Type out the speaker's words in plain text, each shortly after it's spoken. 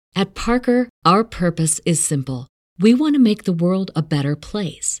At Parker, our purpose is simple. We want to make the world a better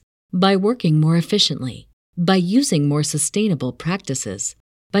place by working more efficiently, by using more sustainable practices,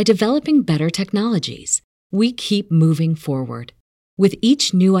 by developing better technologies. We keep moving forward. With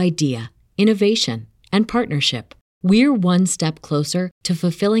each new idea, innovation, and partnership, we're one step closer to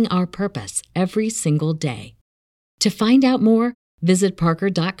fulfilling our purpose every single day. To find out more, visit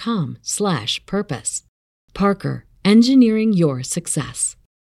parker.com/purpose. Parker, engineering your success.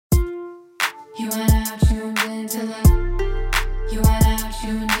 You are now tuned into the. You are now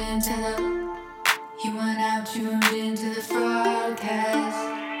tuned into the. You are now tuned into the broadcast.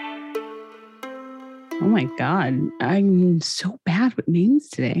 Oh my God, I'm so bad with names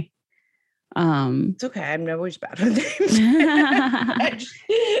today. It's okay. I'm always bad with names.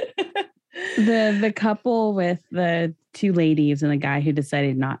 The couple with the two ladies and the guy who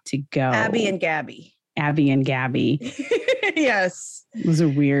decided not to go. Abby and Gabby. Yes. It was a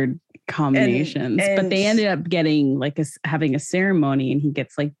weird combinations, but they ended up getting like having a ceremony, and he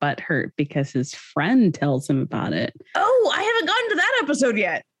gets like butthurt because his friend tells him about it. Oh, I haven't gotten to that episode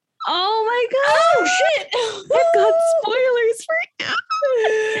yet. Oh my God. Oh shit. I've got spoilers for you.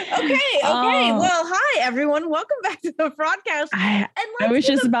 Okay. Well, hi everyone. Welcome back to the broadcast. I was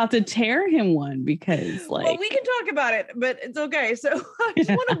just about to tear him one because well, we can talk about it, but it's okay. So I just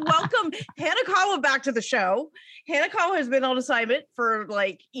want to welcome Hanakawa back to the show. Hanakawa has been on assignment for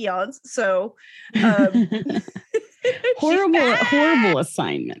like eons. So horrible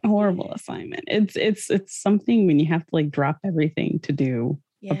assignment. It's something when you have to like drop everything to do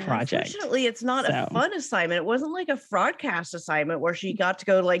a project. Unfortunately, it's not a fun assignment. It wasn't like a broadcast assignment where she got to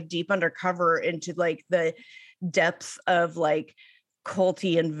go like deep undercover into like the depths of like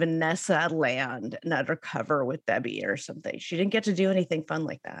Colty and Vanessa land and undercover with Debbie or something. She didn't get to do anything fun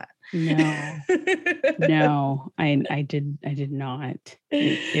like that. No, I did not.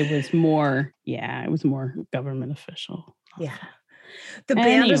 It was more government official. Yeah. The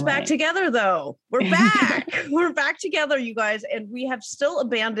band is back together, though. We're back. We're back together, you guys. And we have still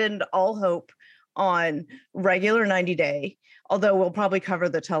abandoned all hope on regular 90 Day. Although we'll probably cover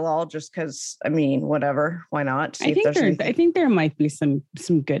the tell-all just because, I mean, whatever. Why not? I think there might be some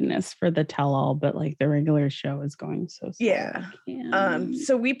goodness for the tell-all, but like the regular show is going so slow. Yeah.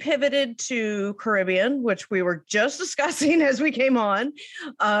 So we pivoted to Caribbean, which we were just discussing as we came on.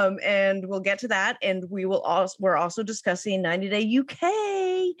 And we'll get to that. And we're also discussing 90 Day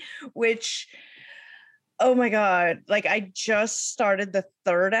UK, which, oh my God, like I just started the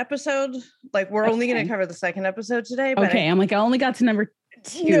third episode. Like we're only going to cover the second episode today. But I only got to number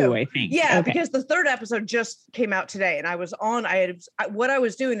 2, I think. Yeah, because the third episode just came out today, and what I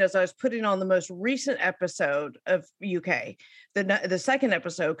was doing is I was putting on the most recent episode of UK, the second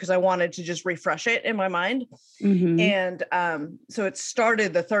episode, because I wanted to just refresh it in my mind. Mm-hmm. And so it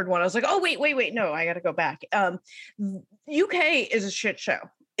started the third one. I was like, oh wait, no, I got to go back. UK is a shit show.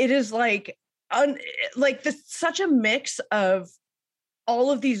 It is like such a mix of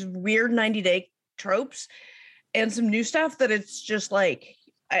all of these weird 90 Day tropes and some new stuff that it's just like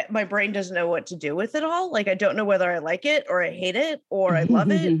my brain doesn't know what to do with it all. Like I don't know whether I like it or I hate it or I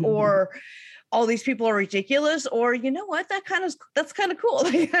love it or all these people are ridiculous or you know what, that's kind of cool.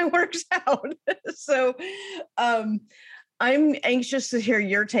 Like that works out. So I'm anxious to hear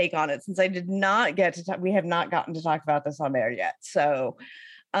your take on it since I did not get to talk. We have not gotten to talk about this on air yet. So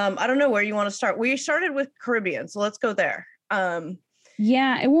I don't know where you want to start. We started with Caribbean, so let's go there.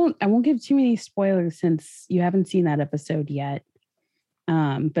 Yeah, I won't give too many spoilers since you haven't seen that episode yet.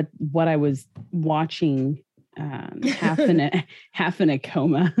 But what I was watching, half in a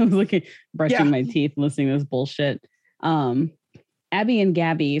coma. I was brushing my teeth, listening to this bullshit. Abby and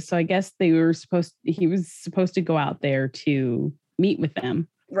Gabby. So I guess he was supposed to go out there to meet with them.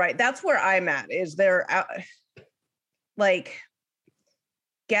 Right. That's where I'm at. Is there like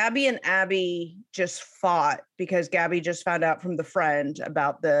Gabby and Abby just fought because Gabby just found out from the friend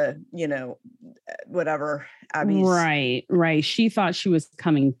about the, whatever Abby's. Right. She thought she was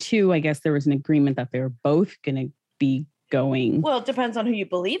coming too. I guess there was an agreement that they were both going to be going. Well, it depends on who you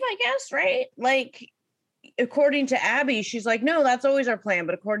believe, I guess, right? Like, according to Abby, she's like, no, that's always our plan.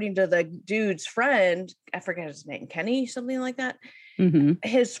 But according to the dude's friend, I forget his name, Kenny, something like that. Mm-hmm.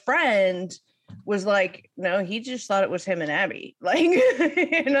 His friend was like, no, he just thought it was him and Abby. Like,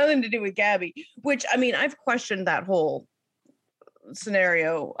 it had nothing to do with Gabby, which, I mean, I've questioned that whole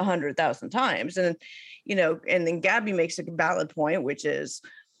scenario 100,000 times. And, and then Gabby makes a valid point, which is,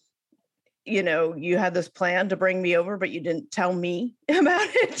 you had this plan to bring me over, but you didn't tell me about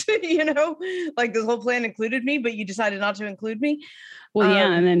it, like this whole plan included me, but you decided not to include me. Well,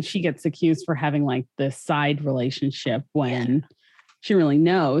 yeah. And then she gets accused for having like this side relationship when she didn't really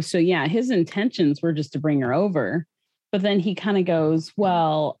know. So yeah, his intentions were just to bring her over. But then he kind of goes,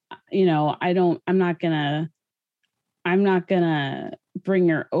 well, you know, I'm not gonna bring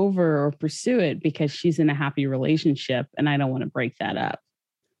her over or pursue it because she's in a happy relationship and I don't want to break that up.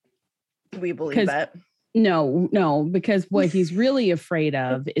 We believe that. No, because what he's really afraid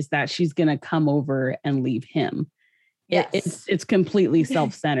of is that she's going to come over and leave him. Yes. It's completely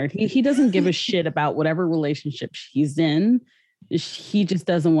self-centered. He doesn't give a shit about whatever relationship she's in. He just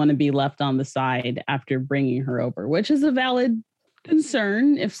doesn't want to be left on the side after bringing her over, which is a valid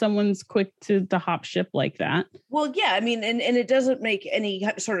concern if someone's quick to hop ship like that. Well, yeah, I mean, and it doesn't make any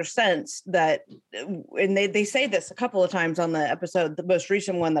sort of sense that, and they say this a couple of times on the episode. The most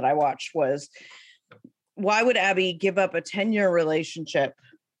recent one that I watched was, why would Abby give up a 10-year relationship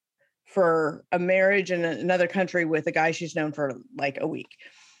for a marriage in another country with a guy she's known for like a week?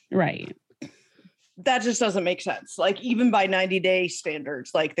 Right. That just doesn't make sense. Like, even by 90-day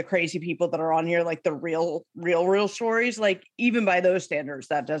standards, like the crazy people that are on here, like the real stories, like even by those standards,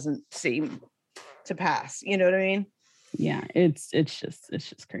 that doesn't seem to pass. You know what I mean? Yeah, it's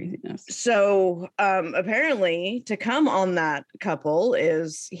just craziness. So apparently to come on that couple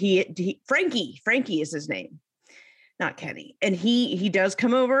is Frankie is his name, not Kenny. And he does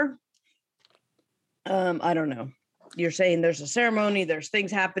come over. I don't know. You're saying there's a ceremony, there's things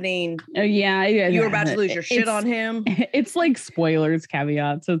happening. Oh yeah. You're about to lose your shit on him. It's like spoilers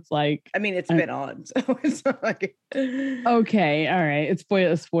caveats. It's like, I mean, it's been on, so it's not like okay, all right. It's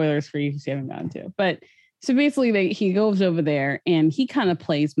spoilers for you if you haven't gotten to it. But so basically he goes over there and he kind of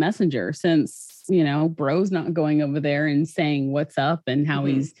plays messenger since, you know, bro's not going over there and saying what's up and how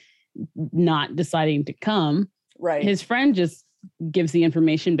he's not deciding to come. Right. His friend just gives the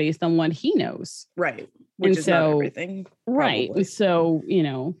information based on what he knows. Right. Which is not everything. Right. Probably. So, you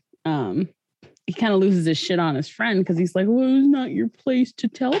know, he kind of loses his shit on his friend because he's like, well, it's not your place to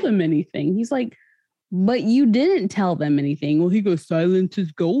tell them anything. He's like, but you didn't tell them anything. Well, he goes, silence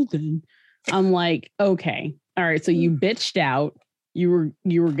is golden. I'm like, okay. All right. So you bitched out. You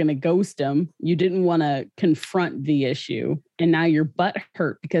were going to ghost him. You didn't want to confront the issue. And now your butt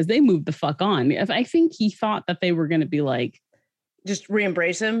hurt because they moved the fuck on. I think he thought that they were going to be like, just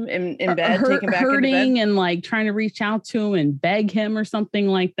re-embrace him in bed, take him back hurting into bed. And like trying to reach out to him and beg him or something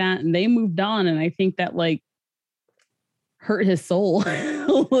like that. And they moved on. And I think that like hurt his soul a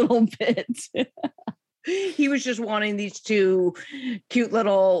little bit. He was just wanting these two cute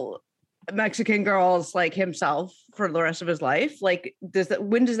little Mexican girls like himself for the rest of his life. Like,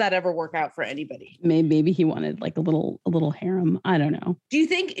 when does that ever work out for anybody? Maybe he wanted like a little harem. I don't know. Do you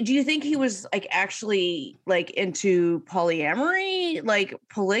think he was like actually like into polyamory, like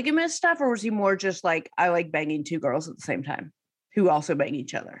polygamous stuff, or was he more just like, I like banging two girls at the same time who also bang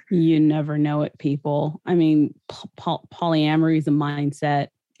each other? You never know it, people. I mean, polyamory is a mindset.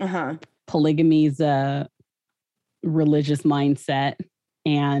 Polygamy is a religious mindset,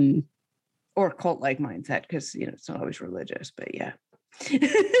 and or cult-like mindset, because you know it's not always religious, but yeah.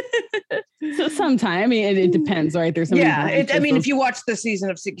 So sometimes, I mean, it depends, right? There's some I mean, if you watch the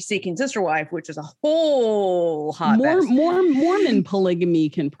season of Seeking Sister Wife, which is a whole hot mess. More Mormon polygamy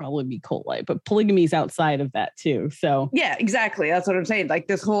can probably be cult-like, but polygamy is outside of that too. So yeah, exactly. That's what I'm saying. Like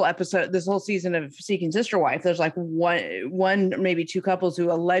this whole season of Seeking Sister Wife, there's like one maybe two couples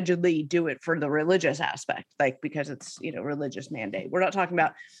who allegedly do it for the religious aspect, like because it's, you know, religious mandate. We're not talking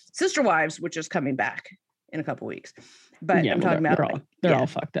about Sister Wives, which is coming back in a couple weeks, but I'm talking about they're all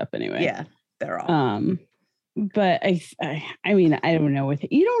fucked up anyway. Yeah, they're all. But I mean, I don't know.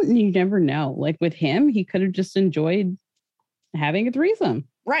 You never know. Like with him, he could have just enjoyed having a threesome,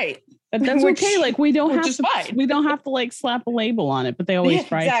 right? But that's okay. Like we don't have to like slap a label on it. But they always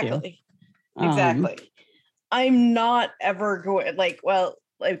try to. Exactly. I'm not ever going like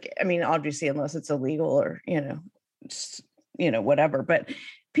I mean, obviously, unless it's illegal or whatever. But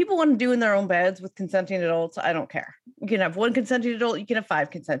people want to do in their own beds with consenting adults. I don't care. You can have one consenting adult. You can have 5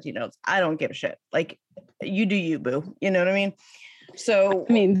 consenting adults. I don't give a shit. Like, you do you, boo. You know what I mean? So,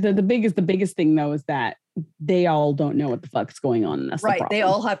 I mean, the biggest thing though is that they all don't know what the fuck's going on. And that's right. They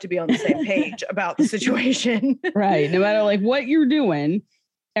all have to be on the same page about the situation. Right. No matter like what you're doing,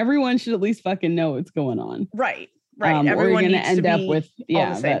 everyone should at least fucking know what's going on. Right. Right. Everyone needs to end up with on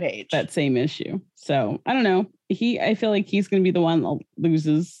the same page. That same issue. So I don't know. I feel like he's going to be the one that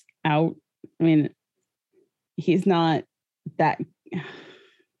loses out. I mean, he's not that.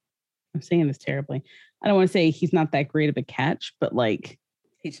 I'm saying this terribly. I don't want to say he's not that great of a catch, but like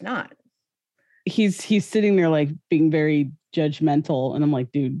he's not. He's sitting there like being very judgmental, and I'm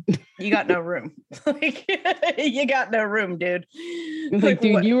like, dude, you got no room. Like you got no room, dude. Like,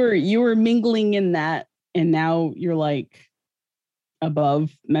 dude, you were mingling in that, and now you're like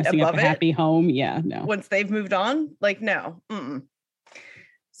above messing up a happy home. Yeah, no. Once they've moved on, like, no.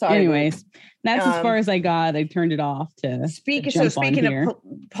 Sorry. Anyways, that's as far as I got. I turned it off to speaking of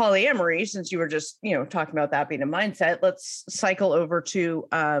polyamory, since you were just, talking about that being a mindset, let's cycle over to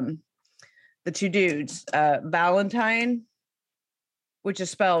the two dudes, Valentine, which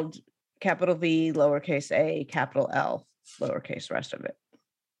is spelled capital V, lowercase a, capital L, lowercase rest of it.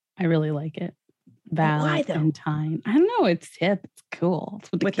 I really like it. Valentine. I don't know. It's hip. It's cool.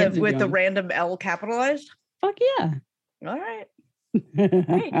 It's what with the random L capitalized. Fuck yeah. All right.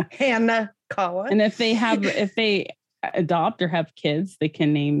 Hey, Hannah, Colin. And if they adopt or have kids, they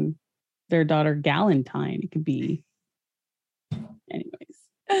can name their daughter Galentine. It could be. Anyways.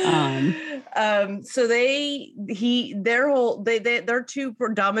 So their two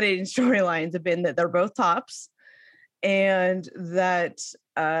dominating storylines have been that they're both tops, and that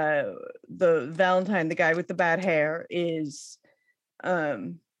the Valentine, the guy with the bad hair, is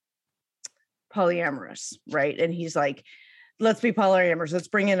polyamorous, right? And he's like, let's be polyamorous, let's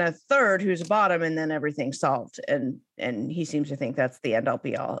bring in a third who's a bottom, and then everything's solved. And he seems to think that's the end all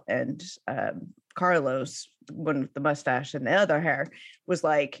be all. And Carlos, one with the mustache and the other hair, was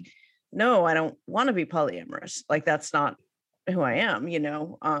like, no, I don't want to be polyamorous. Like, that's not who I am,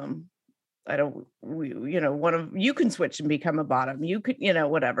 I don't, one of you can switch and become a bottom. You could,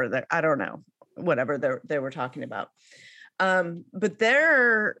 whatever. I don't know, whatever they were talking about. But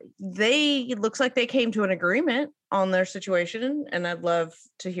they looks like they came to an agreement on their situation, and I'd love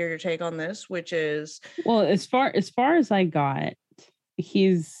to hear your take on this, which is, well, as far as I got,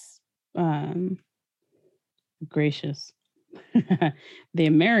 he's gracious. The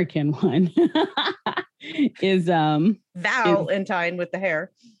American one is Valentine with the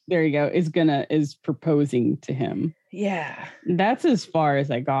hair. There you go. Is proposing to him. Yeah. That's as far as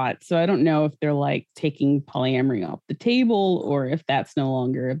I got. So I don't know if they're like taking polyamory off the table or if that's no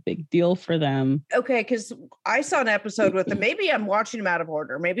longer a big deal for them. Okay, because I saw an episode with them. Maybe I'm watching them out of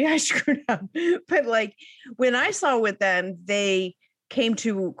order. Maybe I screwed up. But like when I saw with them, they came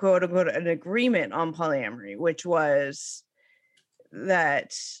to quote unquote an agreement on polyamory, which was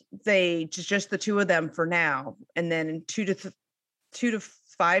that they just the two of them for now, and then in 2 to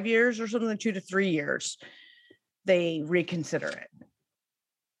 5 years or something, 2 to 3 years, they reconsider it.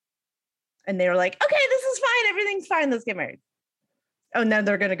 And they're like, okay, this is fine, everything's fine, let's get married. Oh, and then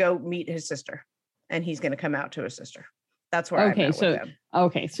they're gonna go meet his sister, and he's gonna come out to his sister. That's where I'm at with them.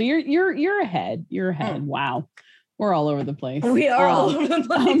 Okay, so you're ahead. You're ahead. Wow. We're all over the place. We are all over the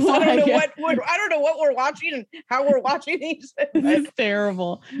place. I don't know what we're watching and how we're watching these. This is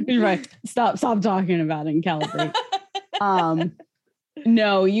terrible. You're right. Stop talking about it and calibrate.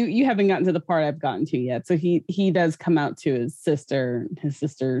 No, you haven't gotten to the part I've gotten to yet. So he does come out to his sister. His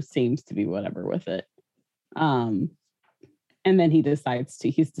sister seems to be whatever with it. And then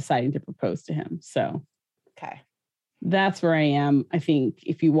he's deciding to propose to him. So okay. That's where I am. I think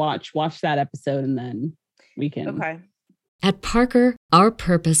if you watch that episode, and then we can. Okay. At Parker, our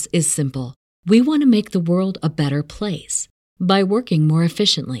purpose is simple. We want to make the world a better place by working more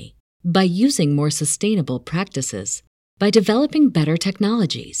efficiently, by using more sustainable practices, by developing better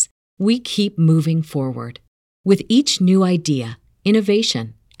technologies. We keep moving forward. With each new idea,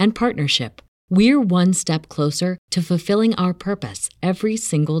 innovation, and partnership, we're one step closer to fulfilling our purpose every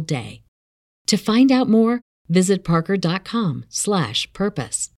single day. To find out more, visit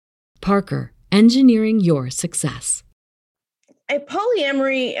parker.com/purpose. Parker, engineering your success.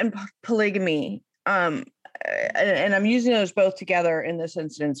 Polyamory and polygamy, and I'm using those both together in this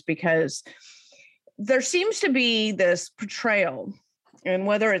instance because there seems to be this portrayal, and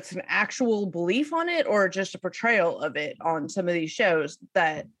whether it's an actual belief on it or just a portrayal of it on some of these shows,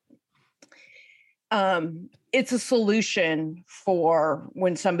 that it's a solution for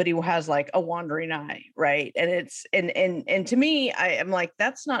when somebody has like a wandering eye, right? And it's and to me, I'm like,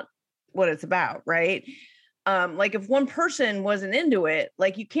 that's not what it's about, right? Like if one person wasn't into it,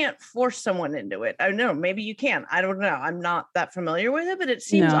 like you can't force someone into it. I don't know, maybe you can. I don't know. I'm not that familiar with it, but it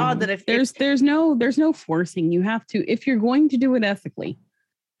seems odd that if there's no forcing. You have to, if you're going to do it ethically,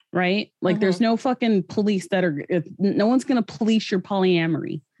 right? Like there's no fucking police no one's going to police your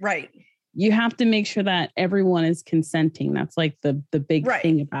polyamory. Right. You have to make sure that everyone is consenting. That's like the big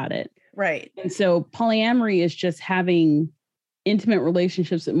thing about it. Right. And so polyamory is just having intimate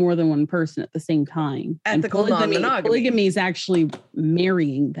relationships with more than one person at the same time. Ethical non-monogamy. Polygamy is actually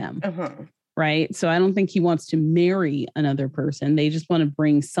marrying them. Right. So I don't think he wants to marry another person. They just want to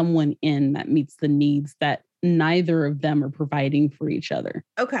bring someone in that meets the needs that neither of them are providing for each other.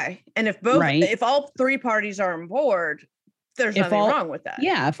 Okay. And if all three parties are on board, there's if nothing all, wrong with that.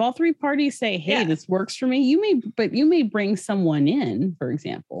 Yeah, if all three parties say, hey, this works for me, you may bring someone in, for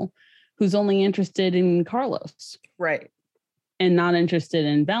example, who's only interested in Carlos. Right. And not interested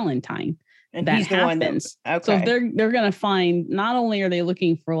in Valentine. And that he's the happens. one that, So they're going to find, not only are they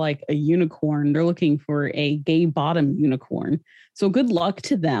looking for like a unicorn, they're looking for a gay bottom unicorn. So good luck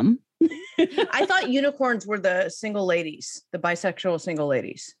to them. I thought unicorns were the single ladies, the bisexual single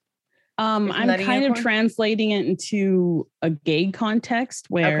ladies. I'm kind of translating it into a gay context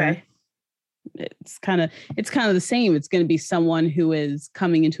where it's kind of the same. It's going to be someone who is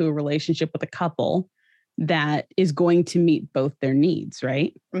coming into a relationship with a couple that is going to meet both their needs,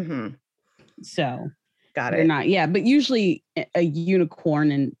 right? Mm-hmm. So got they're it. not, but usually a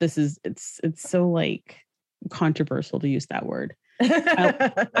unicorn, and it's so like controversial to use that word.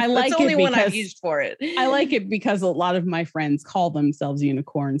 I like it's the only it one I've because used for it. I like it because a lot of my friends call themselves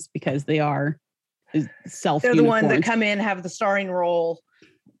unicorns because they are self. They're the one that come in, have the starring role,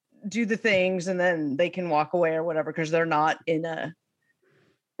 do the things, and then they can walk away or whatever because they're not in a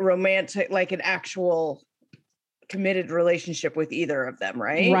romantic, like an actual committed relationship with either of them,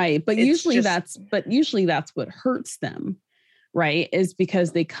 right? But usually that's what hurts them, right? Is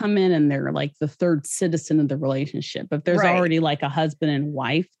because they come in and they're like the third citizen of the relationship. If there's already like a husband and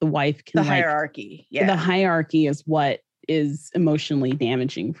wife, the wife can, the hierarchy. The hierarchy is what is emotionally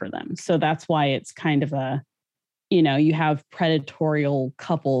damaging for them. So that's why it's kind of a, you have predatorial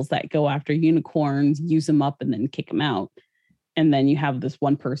couples that go after unicorns, use them up, and then kick them out. And then you have this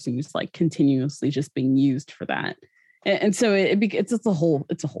one person who's like continuously just being used for that. And so it's a whole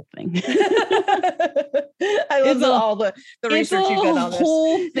thing. I love all the research you've done on this.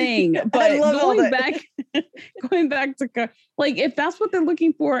 Whole thing. But going back to like, if that's what they're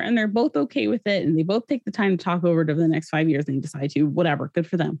looking for and they're both okay with it and they both take the time to talk over it over the next 5 years and decide to, whatever, good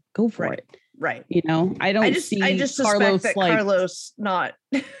for them. Go for it. Right. I just suspect that Carlos not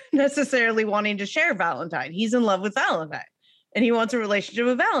necessarily wanting to share Valentine. He's in love with Valentine. And he wants a relationship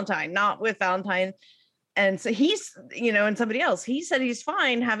with Valentine, not with Valentine. And so he's, and somebody else, he said he's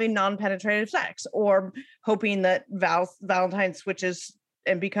fine having non-penetrative sex or hoping that Valentine switches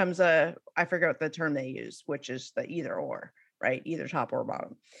and becomes I forget what the term they use, which is the either or, right? Either top or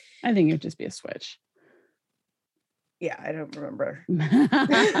bottom. I think it would just be a switch. Yeah, I don't remember.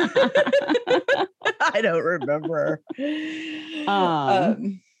 I don't remember.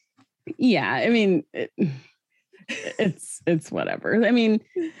 Yeah, I mean, it's whatever. I mean,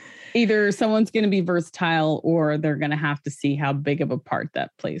 either someone's going to be versatile or they're going to have to see how big of a part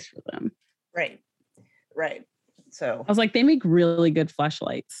that plays for them. Right. So I was like, they make really good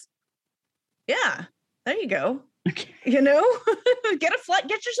fleshlights. Yeah, there you go. Okay. Get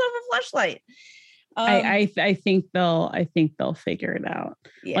yourself a fleshlight. I think they'll figure it out.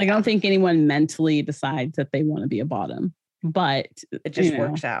 Yeah. Like, I don't think anyone mentally decides that they want to be a bottom, but it just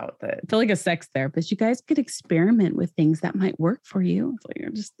works out. I feel like a sex therapist, you guys could experiment with things that might work for you. It's like you're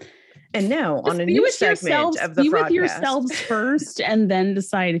just on a new segment of the be podcast. With yourselves first, and then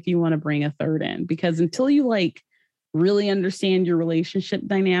decide if you want to bring a third in. Because until you like really understand your relationship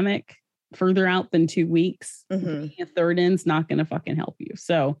dynamic further out than 2 weeks, bringing a third in's not going to fucking help you.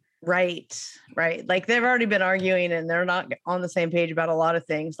 So. Right. Like they've already been arguing and they're not on the same page about a lot of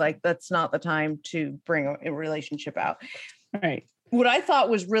things. Like that's not the time to bring a relationship out. Right. What I thought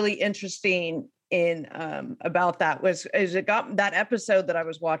was really interesting in about that is it got that episode that I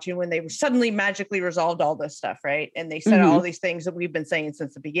was watching when they suddenly magically resolved all this stuff, right? And they said all these things that we've been saying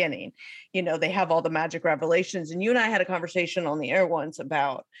since the beginning. They have all the magic revelations. And you and I had a conversation on the air once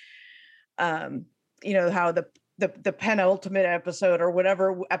about how the penultimate episode or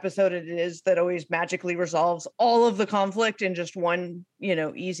whatever episode it is that always magically resolves all of the conflict in just one,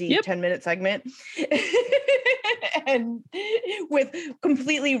 easy 10-minute segment. And with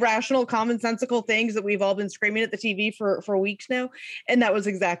completely rational, commonsensical things that we've all been screaming at the TV for weeks now. And that was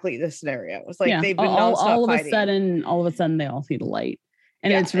exactly the scenario. It was like they've been all of fighting. All of a sudden they all see the light.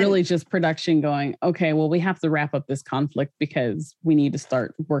 And it's really just production going, okay, well, we have to wrap up this conflict because we need to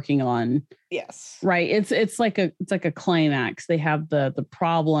start working on. Yes. Right. It's like a climax. They have the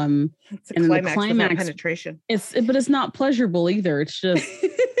problem. It's a and climax, the climax penetration. But it's not pleasurable either. It's just,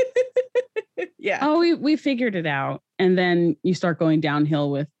 we figured it out. And then you start going downhill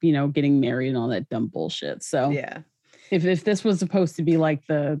with, getting married and all that dumb bullshit. So if this was supposed to be like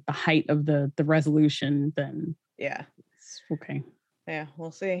the height of the resolution, then it's okay. Yeah,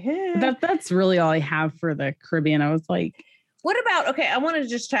 we'll see. That's really all I have for the Caribbean. I was like, what about, I want to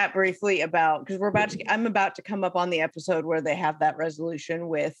just chat briefly about, because I'm about to come up on the episode where they have that resolution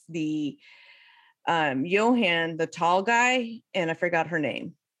with the Johan, the tall guy, and I forgot her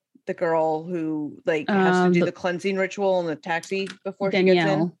name. The girl who like has to do the cleansing ritual in the taxi before she gets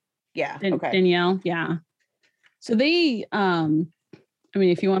in. Yeah. Okay. Danielle. Yeah. So they, I mean,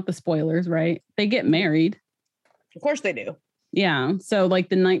 if you want the spoilers, right? They get married. Of course they do. Yeah. So like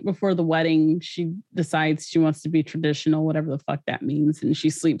the night before the wedding, she decides she wants to be traditional, whatever the fuck that means. And she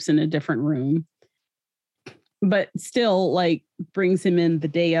sleeps in a different room, but still like brings him in the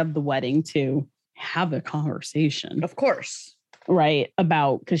day of the wedding to have a conversation. Of course. Right.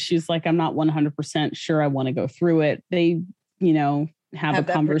 About, because she's like, I'm not 100% sure I want to go through it. They, have a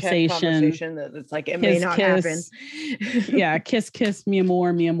conversation that it's like, it may not happen. Yeah. Kiss, mi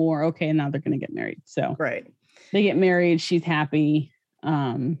amor. Okay. Now they're going to get married. So right. They get married. She's happy.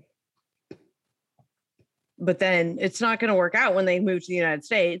 But then it's not going to work out when they move to the United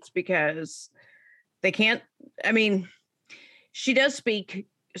States because they can't. I mean, she does speak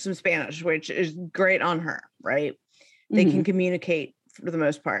some Spanish, which is great on her, right? They can communicate for the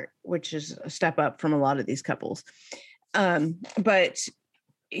most part, which is a step up from a lot of these couples. But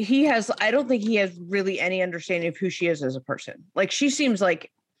I don't think he has really any understanding of who she is as a person. Like, she seems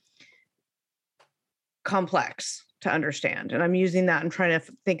like complex to understand. And I'm using that and trying to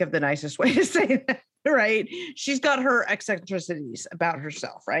think of the nicest way to say that, right? She's got her eccentricities about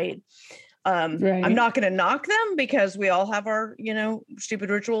herself, right? Right. I'm not going to knock them because we all have our,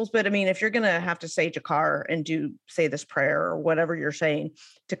 stupid rituals. But I mean, if you're going to have to sage a car and say this prayer or whatever you're saying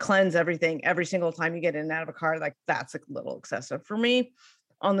to cleanse everything every single time you get in and out of a car, like that's a little excessive for me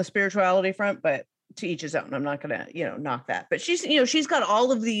on the spirituality front, but to each his own. I'm not going to, knock that. But she's got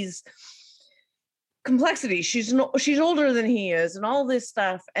all of these complexities. She's older than he is and all this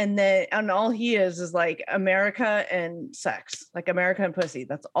stuff. And all he is like America and sex, like America and pussy.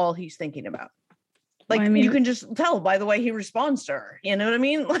 That's all he's thinking about. Like, you can just tell by the way he responds to her. You know what I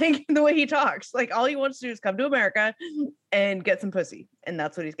mean? Like the way he talks, like all he wants to do is come to America and get some pussy. And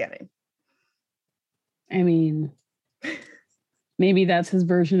that's what he's getting. I mean, maybe that's his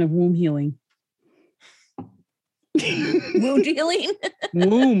version of womb healing. Womb healing?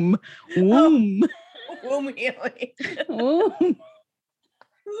 Womb. Womb healing. Womb.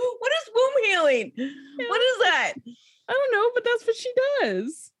 What is womb healing? What is that? I don't know, but that's what she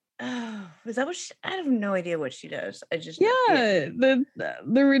does. Oh, is that what I have no idea what she does. I just the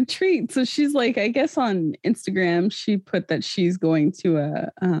retreat. So she's like, I guess on Instagram she put that she's going to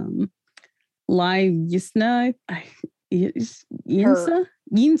a live Yinsa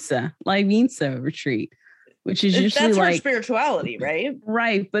live Yinsa retreat, which is usually that's like her spirituality, right?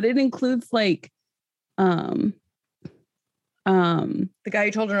 Right, but it includes like the guy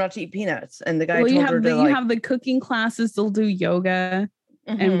who told her not to eat peanuts, and the guy told her you have the cooking classes. They'll do yoga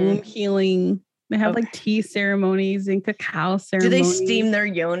and womb healing. They have like tea ceremonies and cacao ceremonies. Do they steam their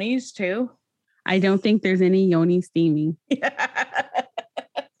yonis too? I don't think there's any yoni steaming.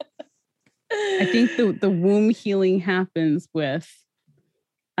 I think the womb healing happens with,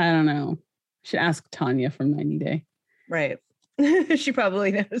 I don't know. Should ask Tanya from 90 Day. Right. She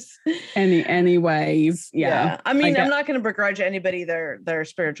probably knows. Anyways, yeah. I mean, I'm not going to begrudge anybody their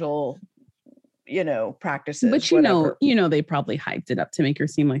spiritual, practices. But they probably hyped it up to make her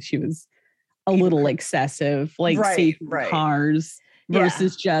seem like she was a little excessive, like saging cars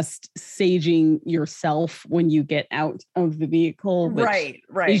versus just saging yourself when you get out of the vehicle. Which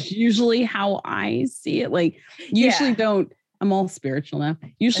is usually how I see it. Like, usually don't. I'm all spiritual now.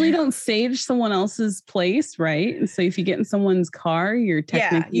 Usually don't sage someone else's place, right? And so if you get in someone's car, you're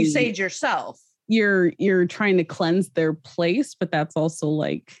technically you sage yourself. You're trying to cleanse their place, but that's also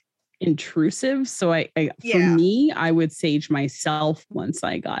like intrusive. So for me, I would sage myself once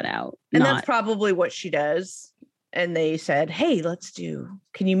I got out. And that's probably what she does. And they said, hey,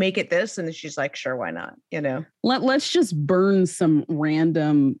 can you make it this? And she's like, sure, why not? Let's just burn some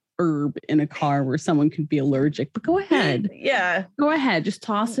random herb in a car where someone could be allergic, but go ahead. Yeah. Go ahead. Just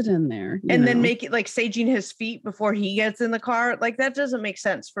toss it in there. And then make it like saging his feet before he gets in the car. Like, that doesn't make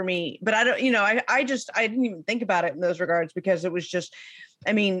sense for me, but I don't, I didn't even think about it in those regards because it was just,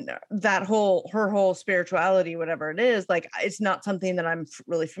 I mean, her whole spirituality, whatever it is, like, it's not something that I'm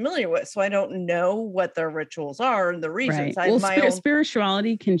really familiar with. So I don't know what their rituals are and the reasons. Right.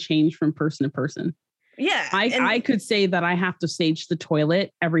 Spirituality can change from person to person. Yeah. I could say that I have to sage the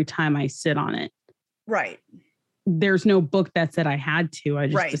toilet every time I sit on it. Right. There's no book that said I had to. I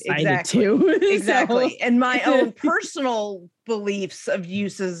just decided to. Exactly. So. And my own personal beliefs of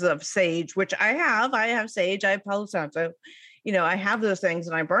uses of sage, which I have sage, I have Palo Santo, I have those things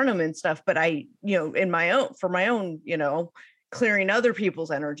and I burn them and stuff, but for my own, clearing other people's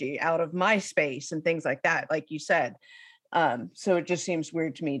energy out of my space and things like that, like you said. So it just seems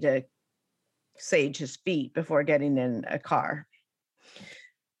weird to me to sage his feet before getting in a car.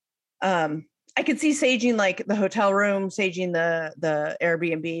 I could see saging like the hotel room, saging the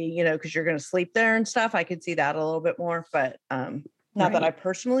Airbnb, you know, because you're going to sleep there and stuff. I could see that a little bit more, but not that I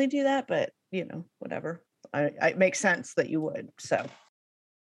personally do that, but you know, whatever. It makes sense that you would. So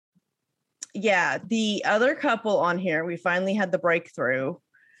yeah, the other couple on here, we finally had the breakthrough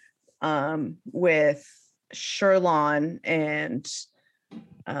with Sherlon and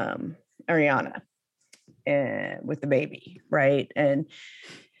Ariana and with the baby, right? And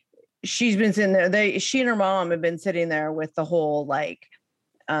she's been sitting there. She and her mom have been sitting there with the whole like,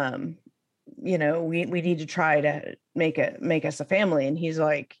 you know, we need to try to make us a family. And he's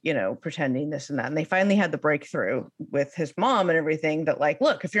like, you know, pretending this and that. And they finally had the breakthrough with his mom and everything that like,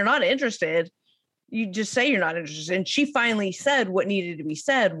 look, if you're not interested, you just say you're not interested. And she finally said what needed to be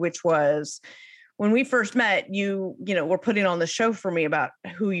said, which was, when we first met, you know, were putting on the show for me about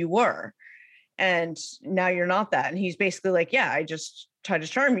who you were. And now you're not that. And he's basically like, yeah, I just try to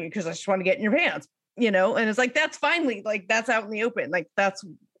charm you because I just want to get in your pants, you know? And it's like, that's finally like, that's out in the open. Like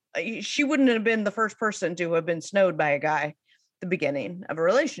she wouldn't have been the first person to have been snowed by a guy at the beginning of a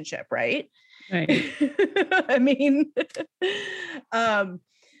relationship. Right. I mean,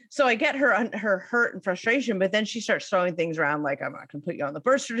 so I get her hurt and frustration, but then she starts throwing things around like, I'm not going to put you on the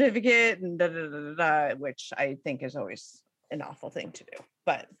birth certificate and da, da, da, da, da, which I think is always an awful thing to do.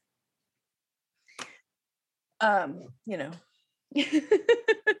 But, you know,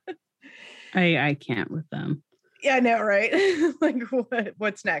 I can't with them. Yeah, I know, right? Like,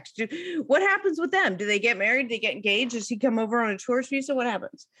 what's next? What happens with them? Do they get married? Do they get engaged? Does he come over on a tourist visa? What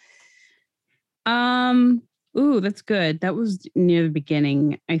happens? Ooh, that's good. That was near the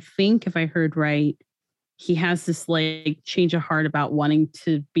beginning. I think if I heard right, he has this like change of heart about wanting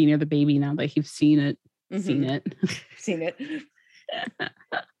to be near the baby now that he's seen it. Seen it.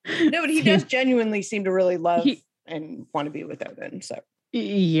 No, but he does genuinely seem to really love and want to be with Odin. So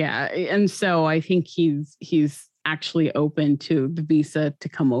yeah, and so I think he's actually open to the visa to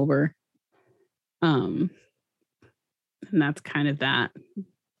come over. And that's kind of that.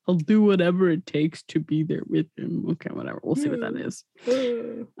 I'll do whatever it takes to be there with him. Okay, whatever. We'll see what that is.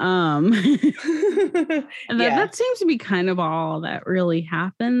 And that seems to be kind of all that really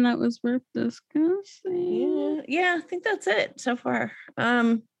happened that was worth discussing. Yeah, I think that's it so far.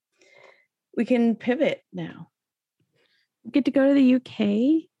 We can pivot now. Get to go to the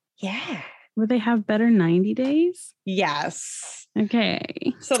UK? Yeah. Where they have better 90 days? Yes.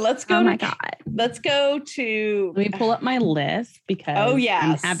 Okay. So let's go. Oh my God. Let's go to. Let me pull up my list because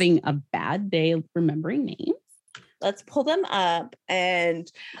I'm having a bad day remembering names. Let's pull them up. And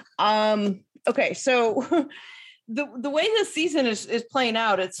okay, so the way this season is playing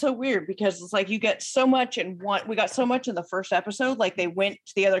out, it's so weird because it's like you get so much in one. We got so much in the first episode, like they went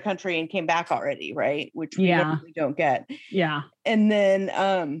to the other country and came back already, right? Which we normally don't get. Yeah. And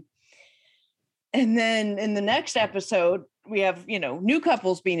then in the next episode, we have, you know, new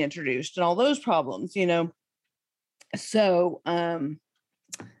couples being introduced and all those problems, you know. So I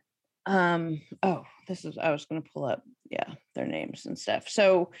was going to pull up, their names and stuff.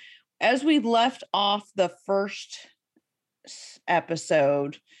 So as we left off the first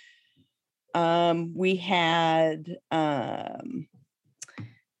episode, we had the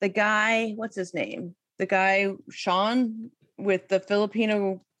guy, what's his name? The guy, Sean, with the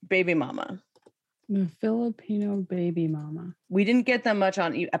Filipino baby mama. The Filipino baby mama. We didn't get them much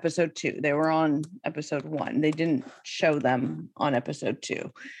on episode 2. They were on episode 1. They didn't show them on episode 2.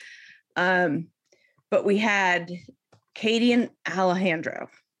 But we had Katie and Alejandro.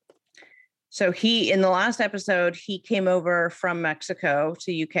 So in the last episode, he came over from Mexico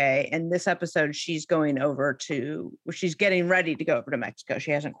to UK. And this episode, she's getting ready to go over to Mexico.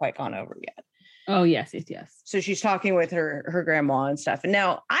 She hasn't quite gone over yet. Oh, yes. So she's talking with her grandma and stuff. And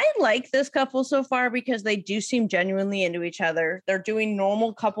now I like this couple so far because they do seem genuinely into each other. They're doing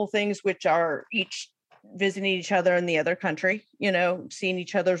normal couple things, which are each visiting each other in the other country, you know, seeing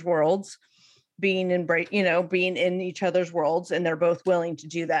each other's worlds, being in each other's worlds. And they're both willing to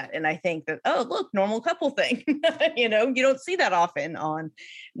do that. And I think that, oh, look, normal couple thing, you know, you don't see that often on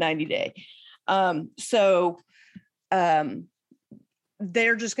 90 Day.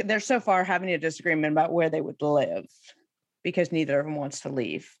 They're so far having a disagreement about where they would live because neither of them wants to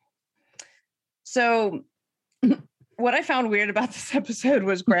leave. So what I found weird about this episode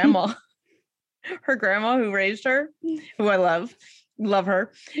was grandma, her grandma who raised her, who I love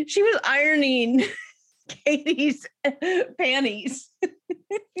her. She was ironing Katie's panties.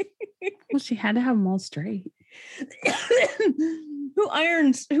 Well, she had to have them all straight. Who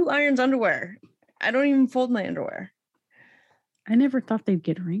irons underwear? I don't even fold my underwear. I never thought they'd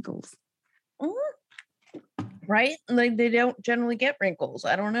get wrinkles. right? Like they don't generally get wrinkles.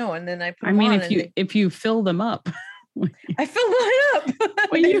 I don't know. And then I put I them mean, on if you fill them up. I fill mine up.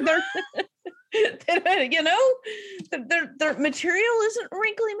 When you- You know, their material isn't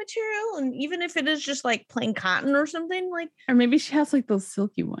wrinkly material, and even if it is just like plain cotton or something, like, or maybe she has like those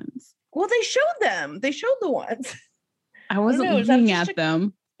silky ones. well, they showed them. They showed the ones. I wasn't know, is that looking just at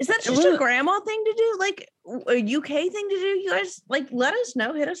them. Is that just a grandma thing to do? Like a UK thing to do? You guys, like, let us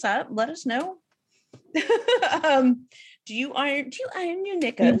know. Hit us up. Let us know. Do you iron your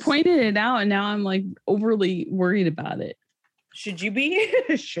knickers? You pointed it out, and now I'm like overly worried about it. Should we be ironing our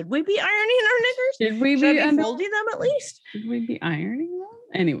knickers? Should we Should be I be folding them at least? Should we be ironing them?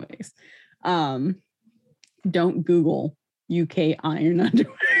 Anyways, don't Google UK iron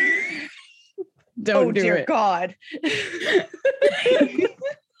underwear. Don't do dear it. God.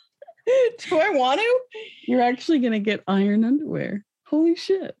 Do I want to? You're actually gonna get iron underwear. Holy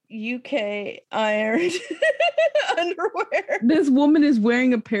shit. UK ironed underwear. This woman is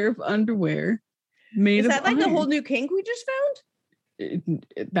wearing a pair of underwear made Is of that like iron. the whole new kink we just found?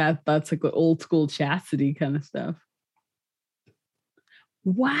 That's like the old school chastity kind of stuff.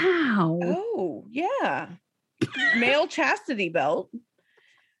 Wow. Oh, yeah. Male chastity belt.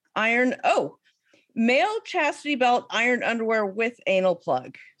 Male chastity belt, ironed underwear with anal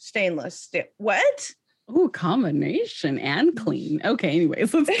plug. Stainless steel. What? Oh, combination and clean. Okay,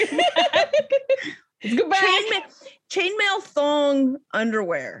 anyways, let's go back. Let's go back. Chainmail thong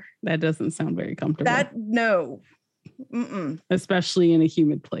underwear. That doesn't sound very comfortable. No. Mm-mm. Especially in a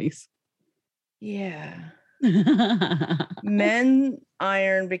humid place. Yeah. Men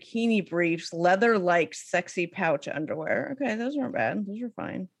iron bikini briefs, leather-like sexy pouch underwear. Okay, those aren't bad. Those are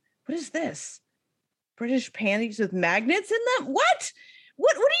fine. What is this? British panties with magnets in them? What?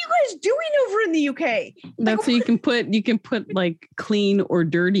 What are you guys doing over in the UK? That's so you can put like clean or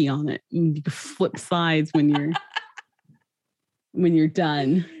dirty on it. And you can flip sides when you're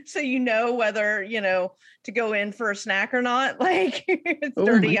done. So you know whether, to go in for a snack or not. Like, it's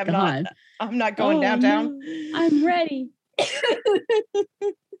dirty. I'm not going downtown. No. I'm ready.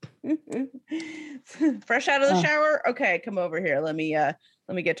 Fresh out of the shower. Okay, come over here. Let me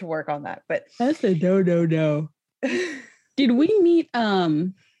get to work on that. But that's a no. Did we meet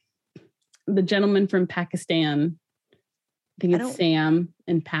the gentleman from Pakistan? I think it's Sam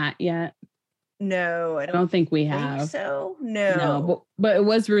and Pat yet. No, I don't think we have. So no, but it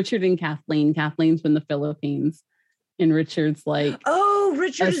was Richard and Kathleen. Kathleen's from the Philippines, and Richard's like,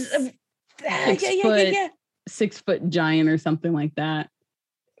 Richard is 6 foot giant or something like that.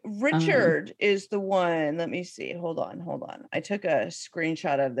 Richard is the one. Let me see. Hold on. I took a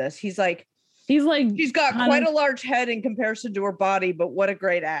screenshot of this. He's got quite a large head in comparison to her body, but what a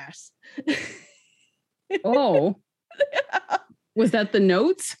great ass. Oh, was that the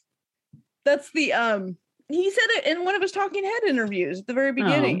notes? That's the he said it in one of his talking head interviews at the very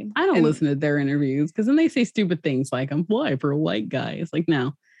beginning. I don't listen to their interviews because then they say stupid things like I'm fly for a white guy. It's like,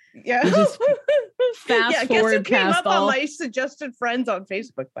 no. Yeah. Just fast forward. Guess who came up on my suggested friends on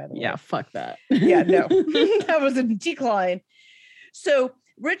Facebook, by the way? Yeah, fuck that. Yeah, no. That was a decline. So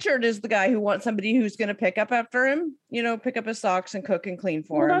Richard is the guy who wants somebody who's going to pick up after him, pick up his socks and cook and clean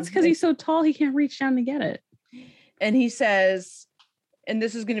for him. That's because he's so tall he can't reach down to get it. And he says, and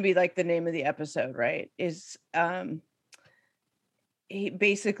this is going to be like the name of the episode, right? Is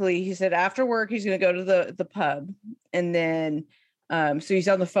he said after work he's going to go to the pub, and then so he's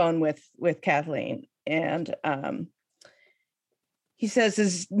on the phone with Kathleen, and he says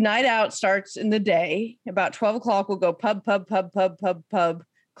his night out starts in the day. About 12 o'clock, we'll go pub,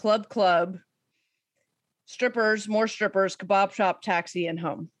 club, strippers, more strippers, kebab shop, taxi, and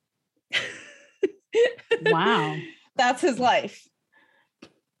home. Wow. That's his life.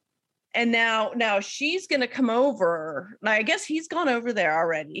 And now she's going to come over. Now, I guess he's gone over there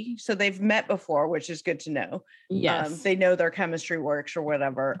already. So they've met before, which is good to know. Yes. They know their chemistry works or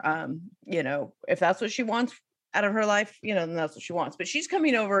whatever. If that's what she wants out of her life, then that's what she wants. But she's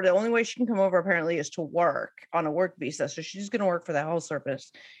coming over. The only way she can come over apparently is to work on a work visa. So she's going to work for the health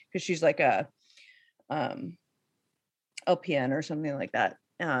service because she's like a LPN or something like that.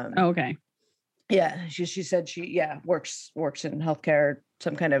 Okay. Yeah, she said she works in healthcare,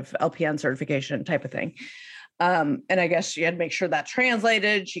 some kind of LPN certification type of thing. And I guess she had to make sure that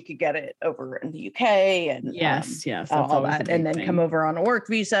translated. She could get it over in the UK and yes, all that, and then come over on a work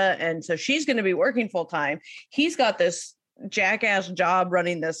visa. And so she's going to be working full time. He's got this jackass job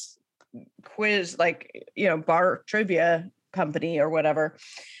running this quiz, bar trivia company or whatever.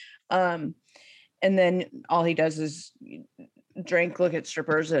 And then all he does is drink, look at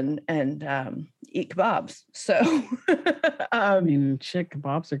strippers, and eat kebabs. So, I mean, shit,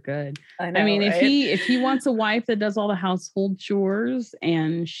 kebabs are good. I know, mean, right? if he wants a wife that does all the household chores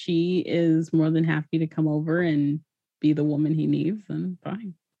and she is more than happy to come over and be the woman he needs, then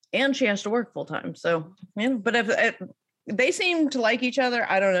fine. And she has to work full time. So, but if they seem to like each other,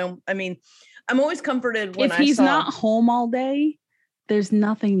 I don't know. I mean, I'm always comforted when if he's not home all day, there's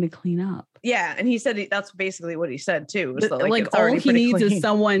nothing to clean up. Yeah, and he said that's basically what he said too. Was like all he needs is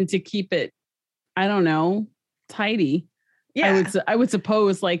someone to keep it, I don't know, tidy. Yeah, I would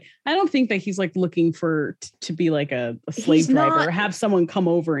suppose. Like, I don't think that he's like looking for to be like a slave driver or have someone come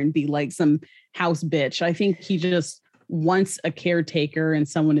over and be like some house bitch. I think he just wants a caretaker and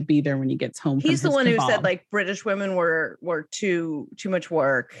someone to be there when he gets home. He's the one who said like British women were too much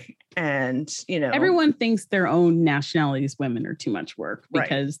work, and everyone thinks their own nationality's women are too much work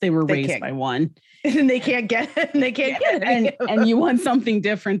because they were raised by one, and they can't get it. And you want something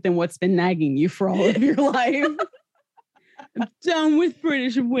different than what's been nagging you for all of your life. I'm done with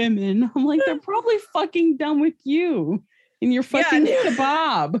British women. I'm like, they're probably fucking done with you and your fucking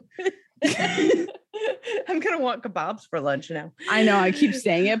kebab. I'm gonna want kebabs for lunch now. I know, I keep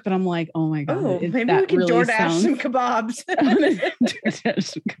saying it, but I'm like, oh my god, maybe we can DoorDash some kebabs. DoorDash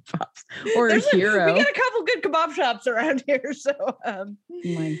some kebabs or we got a couple good kebab shops around here, so oh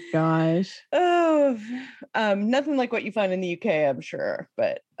my gosh. Nothing like what you find in the UK, I'm sure,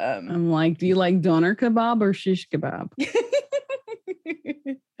 but I'm like, do you like doner kebab or shish kebab?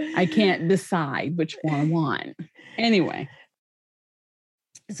 I can't decide which one I want. Anyway.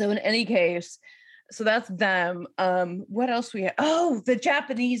 So in any case, so that's them. What else we have? Oh, the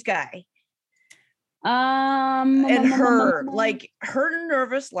Japanese guy. And her, like, her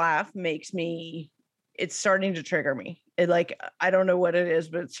nervous laugh makes me, it's starting to trigger me. It, like, I don't know what it is,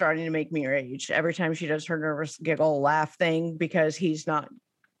 but it's starting to make me rage every time she does her nervous giggle laugh thing, because he's not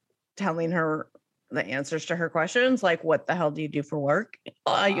telling her the answers to her questions. Like, what the hell do you do for work?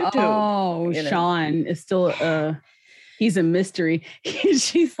 YouTube. Oh, Sean is still he's a mystery.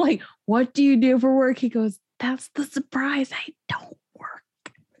 She's like, what do you do for work? He goes, that's the surprise. I don't work.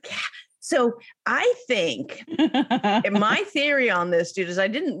 Yeah. So I think my theory on this dude is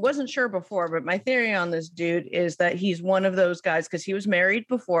wasn't sure before, but my theory on this dude is that he's one of those guys, because he was married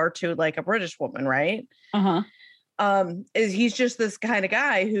before to like a British woman, right? He's just this kind of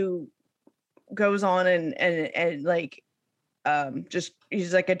guy who goes on and like just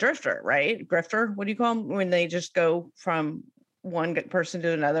he's like a drifter, right? Grifter, what do you call them when they just go from one person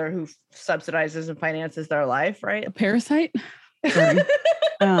to another who subsidizes and finances their life, right? A parasite. Yeah,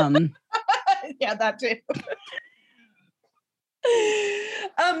 that too.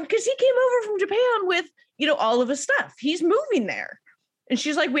 Because he came over from Japan with all of his stuff. He's moving there, and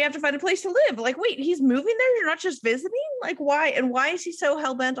she's like, we have to find a place to live. Like, wait, he's moving there? You're not just visiting? Like, why? And why is he so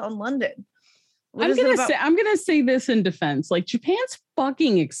hell-bent on London? I'm gonna say this in defense. Like, Japan's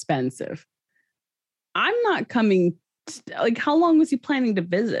fucking expensive. I'm not coming. Like, how long was he planning to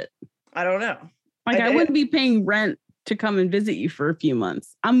visit? I don't know. Like, I wouldn't be paying rent to come and visit you for a few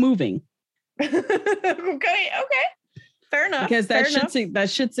months. I'm moving. Okay. Fair enough. Because that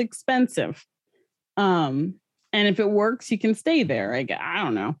shit's expensive. And if it works, you can stay there. I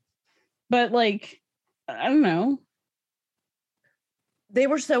don't know. But like, I don't know. They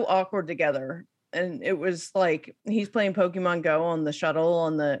were so awkward together. And it was like he's playing Pokemon Go on the shuttle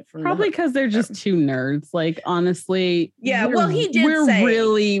probably because they're just two nerds. Like, honestly, yeah. Well, he did.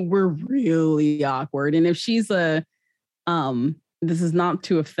 We're really awkward. And if she's this is not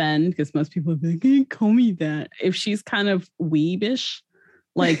to offend, because most people are like, hey, call me that. If she's kind of weebish,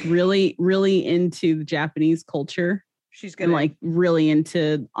 like really, really into the Japanese culture, she's gonna like really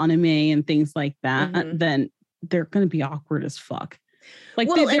into anime and things like that, then they're gonna be awkward as fuck. Like,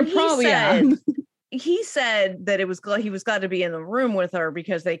 well, they're probably he said that he was glad to be in the room with her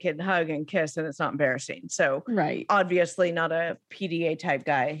because they could hug and kiss and it's not embarrassing. So obviously not a PDA type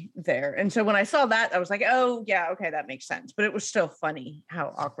guy there. And so when I saw that, I was like, oh yeah, okay, that makes sense. But it was still funny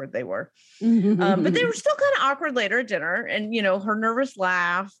how awkward they were. But they were still kind of awkward later at dinner. And her nervous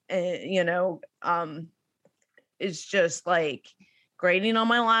laugh, is just like grating on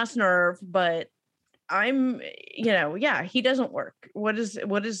my last nerve. But I'm, he doesn't work. What is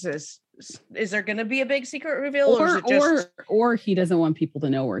this? Is there going to be a big secret reveal, or he doesn't want people to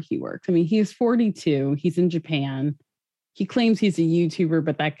know where he works? I mean, he's 42. He's in Japan. He claims he's a YouTuber,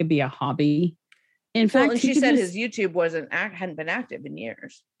 but that could be a hobby. In fact, she said his YouTube hadn't been active in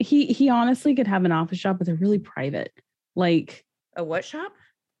years. He honestly could have an office job, but they're really private. Like a what shop?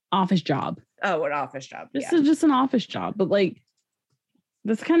 Office job. Oh, an office job. This is just an office job, but like,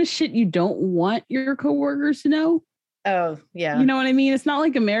 that's kind of shit you don't want your coworkers to know. Oh, yeah. You know what I mean? It's not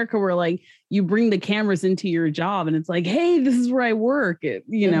like America where like you bring the cameras into your job and it's like, hey, this is where I work. And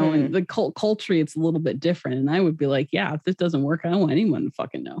the culture, it's a little bit different. And I would be like, yeah, if this doesn't work, I don't want anyone to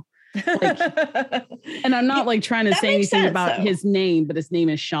fucking know. Like, and I'm not like trying to say anything about his name, but his name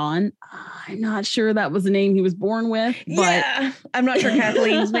is Sean. I'm not sure that was the name he was born with. But yeah, I'm not sure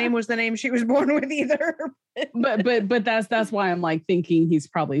Kathleen's name was the name she was born with either. but that's why I'm like thinking he's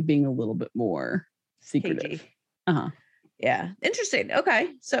probably being a little bit more secretive. Yeah, interesting. Okay,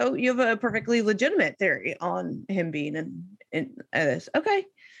 so you have a perfectly legitimate theory on him being in this. Okay,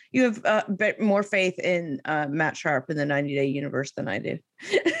 you have a bit more faith in Matt Sharp in the 90-day universe than I do.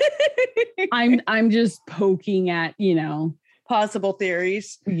 I'm just poking at possible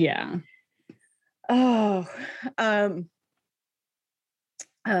theories. Yeah. Oh,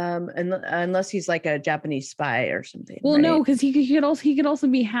 and unless he's like a Japanese spy or something. Well, right? no, because he could also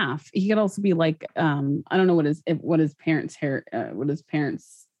be half. He could also be like I don't know what his parents'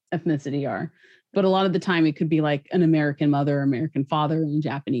 ethnicity are, but a lot of the time it could be like an American mother, American father, and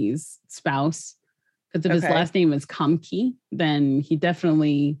Japanese spouse. Because if his last name is Kamki, then he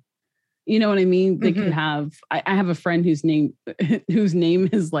definitely, you know what I mean. They could have. I have a friend whose name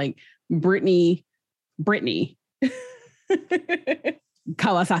is like Brittany.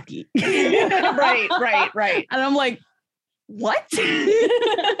 Kawasaki. right. And I'm like, what?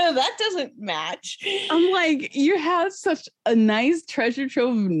 That doesn't match. I'm like, you have such a nice treasure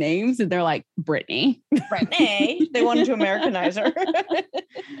trove of names, and they're like, Brittany. They wanted to Americanize her.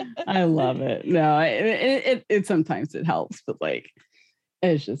 I love it. No, it sometimes it helps, but like,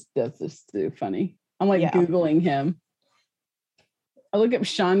 that's just too funny. I'm like Googling him. I look up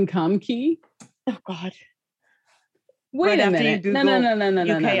Sean Kamki. Oh God. Wait a minute. No.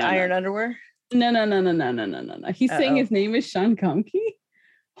 UK iron underwear. No. He's saying his name is Sean Kamki.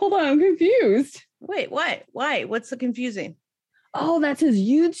 Hold on, I'm confused. Wait, what? Why? What's the confusing? Oh, that's his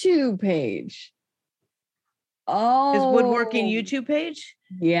YouTube page. Oh, his woodworking YouTube page.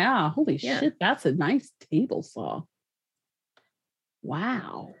 Yeah. Holy shit, that's a nice table saw.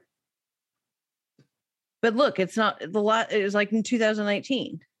 Wow. But look, it's not the lot. It was like in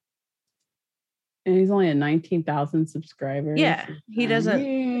 2019. And he's only at 19,000 subscribers. Yeah, he doesn't.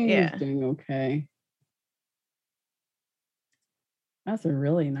 He's doing okay. That's a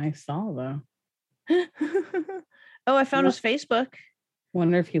really nice saw, though. Oh, I found his Facebook.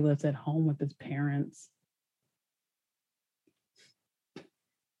 Wonder if he lives at home with his parents.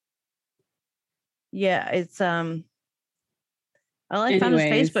 Yeah, it's I found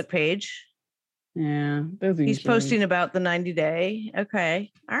his Facebook page. Yeah, he's posting about the 90-day.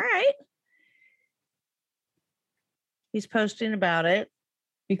 Okay, all right. He's posting about it.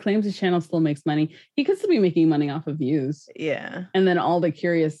 He claims his channel still makes money. He could still be making money off of views. Yeah. And then all the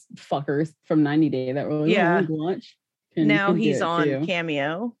curious fuckers from 90 Day that were like, watch. Now he's on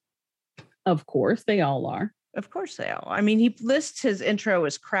Cameo. Of course, they all are. Of course they are. I mean, he lists his intro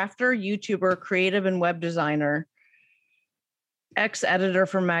as crafter, YouTuber, creative and web designer, ex-editor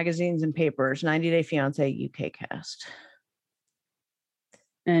for magazines and papers, 90 Day Fiancé UK cast.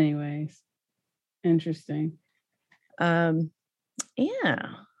 Anyways, interesting.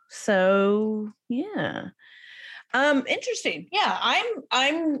 Interesting. Yeah,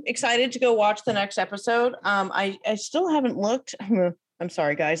 I'm excited to go watch the next episode. I still haven't looked. I'm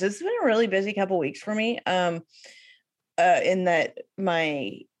sorry, guys. It's been a really busy couple weeks for me. In that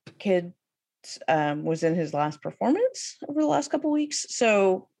my kid was in his last performance over the last couple weeks.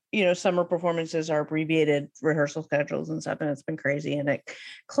 So, summer performances are abbreviated rehearsal schedules and stuff, and it's been crazy. And it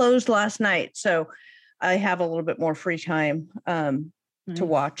closed last night. So I have a little bit more free time to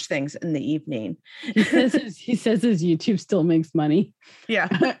watch things in the evening. He says his YouTube still makes money. Yeah.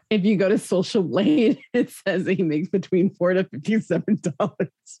 If you go to Social Blade, it says he makes between $4 to $57.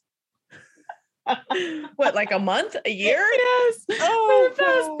 What, like a month, a year? Yes. Oh, for the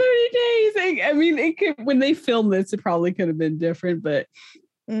past 30 days. I mean, when they filmed this, it probably could have been different, but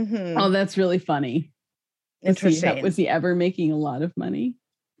oh, that's really funny. Interesting. Was he ever making a lot of money?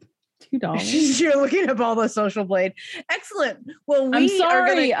 $2. You're looking up all the Social Blade. Excellent. Well, I'm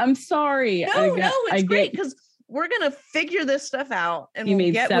sorry. No, it's great because we're gonna figure this stuff out, and he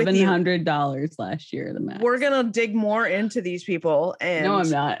made $700 last year. The max. We're gonna dig more into these people. And no, I'm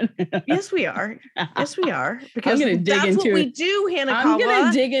not. Yes, we are. Yes, we are. Because that's what we do, Hanakawa. I'm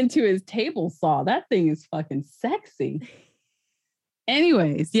gonna dig into his table saw. That thing is fucking sexy.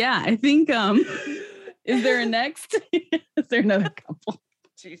 Anyways, yeah, I think. Is there a next? Is there another couple?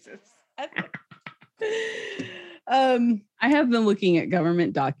 Jesus. I have been looking at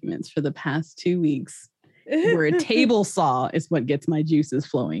government documents for the past 2 weeks where a table saw is what gets my juices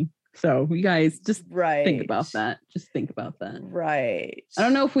flowing. So you guys just Right. think about that. Just think about that. Right. I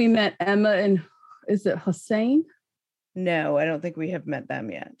don't know if we met Emma and is it Hussein? No, I don't think we have met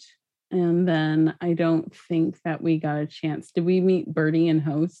them yet. And then I don't think that we got a chance. Did we meet Birdie and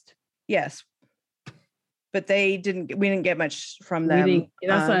Host? Yes. But we didn't get much from them.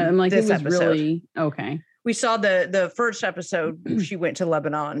 That's what I'm like, it was episode. really okay. We saw the first episode. She went to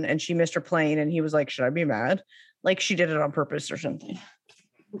Lebanon and she missed her plane, and he was like, should I be mad? Like she did it on purpose or something,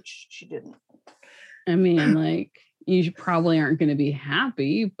 which she didn't. I mean, like, you probably aren't going to be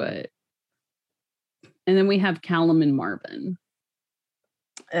happy, but. And then we have Callum and Marvin.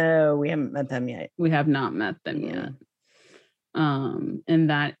 Oh, we haven't met them yet. We have not met them yet. And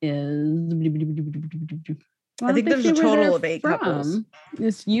that is. I think there's a total of 8 couples.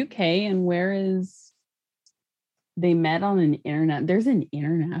 It's UK, and where is. They met on an internet. There's an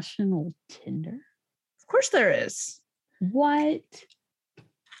international Tinder. Of course there is. What?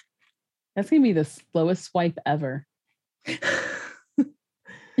 That's going to be the slowest swipe ever.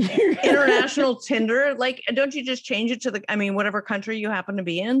 International Tinder, like, don't you just change it to whatever country you happen to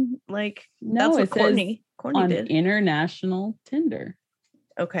be in? Like, no, that's what Courtney on did. International Tinder.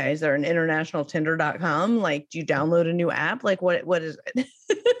 Okay, is there an internationaltinder.com? Like, do you download a new app? Like, what is it?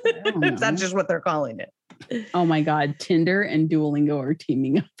 That's just what they're calling it. Oh my God, Tinder and Duolingo are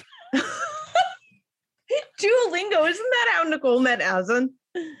teaming up. Duolingo, isn't that how Nicole met Asin?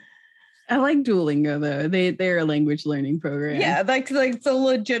 I like Duolingo though. They're a language learning program. Yeah, like it's a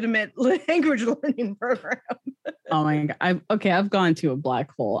legitimate language learning program. Oh my God. I've gone to a black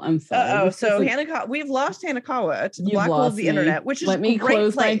hole. I'm sorry. So we've lost Hanakawa to the black hole of the internet, which is let me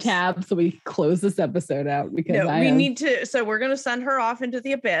close my place. tab so we close this episode out because need to. So we're going to send her off into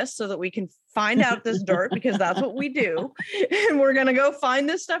the abyss so that we can find out this dirt because that's what we do. And we're going to go find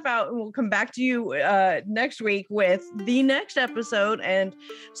this stuff out, and we'll come back to you next week with the next episode, and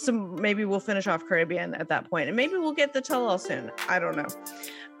maybe we'll finish off Caribbean at that point, and maybe we'll get the tell-all soon. I don't know.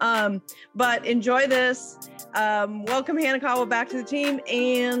 But enjoy this. Welcome Hanakawa back to the team,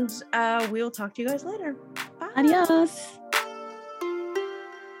 and we'll talk to you guys later. Bye. Adios.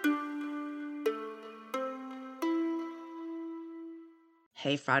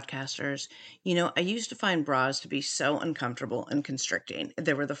 Hey, fraudcasters. I used to find bras to be so uncomfortable and constricting.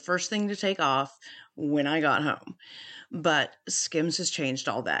 They were the first thing to take off when I got home. But Skims has changed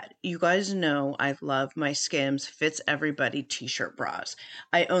all that. You guys know I love my Skims Fits Everybody t-shirt bras.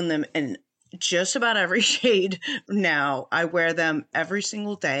 I own them in just about every shade now. I wear them every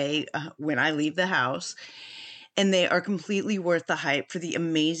single day when I leave the house. And they are completely worth the hype for the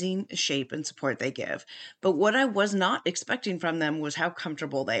amazing shape and support they give. But what I was not expecting from them was how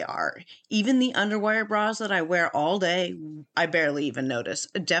comfortable they are. Even the underwire bras that I wear all day, I barely even notice.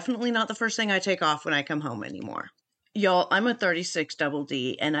 Definitely not the first thing I take off when I come home anymore. Y'all, I'm a 36 double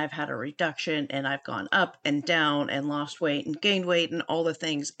D, and I've had a reduction, and I've gone up and down and lost weight and gained weight and all the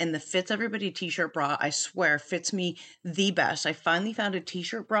things. And the Fits Everybody t-shirt bra, I swear, fits me the best. I finally found a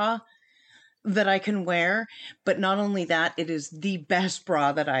t-shirt bra that I can wear, but not only that, it is the best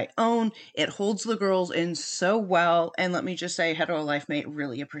bra that I own. It holds the girls in so well, and let me just say, Hetero Life Mate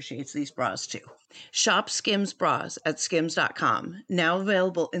really appreciates these bras too. Shop Skims bras at skims.com, now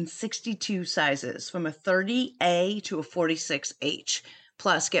available in 62 sizes, from a 30A to a 46H.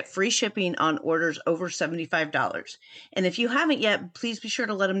 Plus, get free shipping on orders over $75. And if you haven't yet, please be sure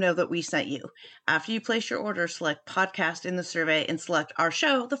to let them know that we sent you. After you place your order, select podcast in the survey and select our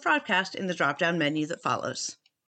show, The Fraudcast, in the drop-down menu that follows.